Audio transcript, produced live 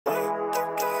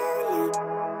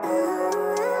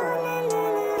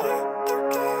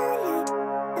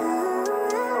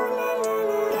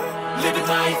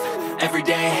life, every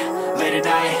day, late at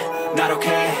night, not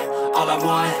okay. All I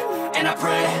want, and I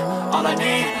pray, all I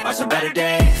need are some better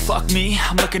days. Fuck me,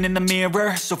 I'm looking in the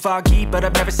mirror, so foggy, but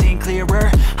I've never seen clearer.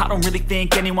 I don't really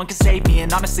think anyone can save me,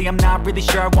 and honestly I'm not really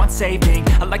sure I want saving.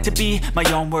 I like to be my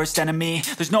own worst enemy.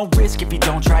 There's no risk if you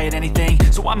don't try at anything,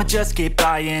 so I'ma just keep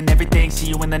buying everything. See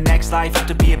you in the next life, have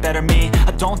to be a better me.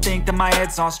 I don't think that my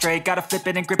head's on straight, gotta flip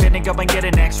it and grip it and go and get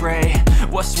an x-ray.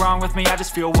 What's wrong with me? I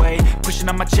just feel weight pushing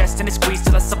on my chest and it squeezes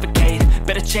till I suffocate.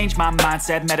 Better change my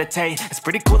mindset, meditate. It's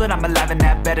pretty cool that I'm alive and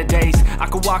have better days. I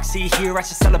could walk, see, hear, I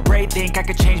should celebrate. Think I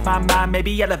could change my mind,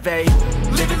 maybe elevate.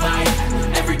 Living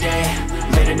life, every day,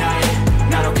 late at night,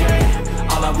 not okay.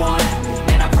 All I want,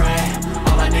 and I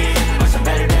pray, all I need are some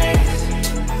better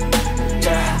days.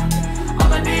 Yeah,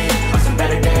 all I need are some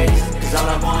better days. Cause all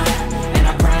I want, and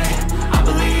I pray, I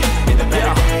believe in the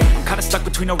better days. I'm kinda stuck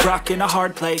between a rock and a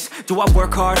hard place. Do I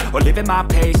work hard or live at my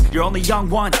pace? You're only young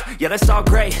once, yeah that's all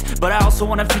great, but I also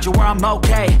want a future where I'm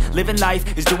okay. Living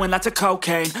life is doing lots of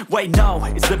cocaine. Wait no,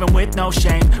 it's living with no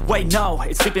shame. Wait no,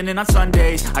 it's sleeping in on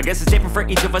Sundays. I guess it's different for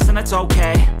each of us and that's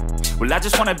okay. Well I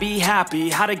just wanna be happy,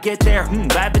 how to get there?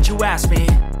 Glad that you asked me.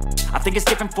 I think it's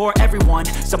different for everyone.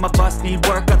 Some of us need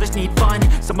work, others need fun.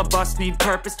 Some of us need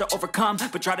purpose to overcome,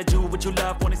 but try to do what you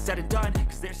love when it's said and done,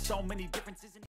 cause there's so many differences in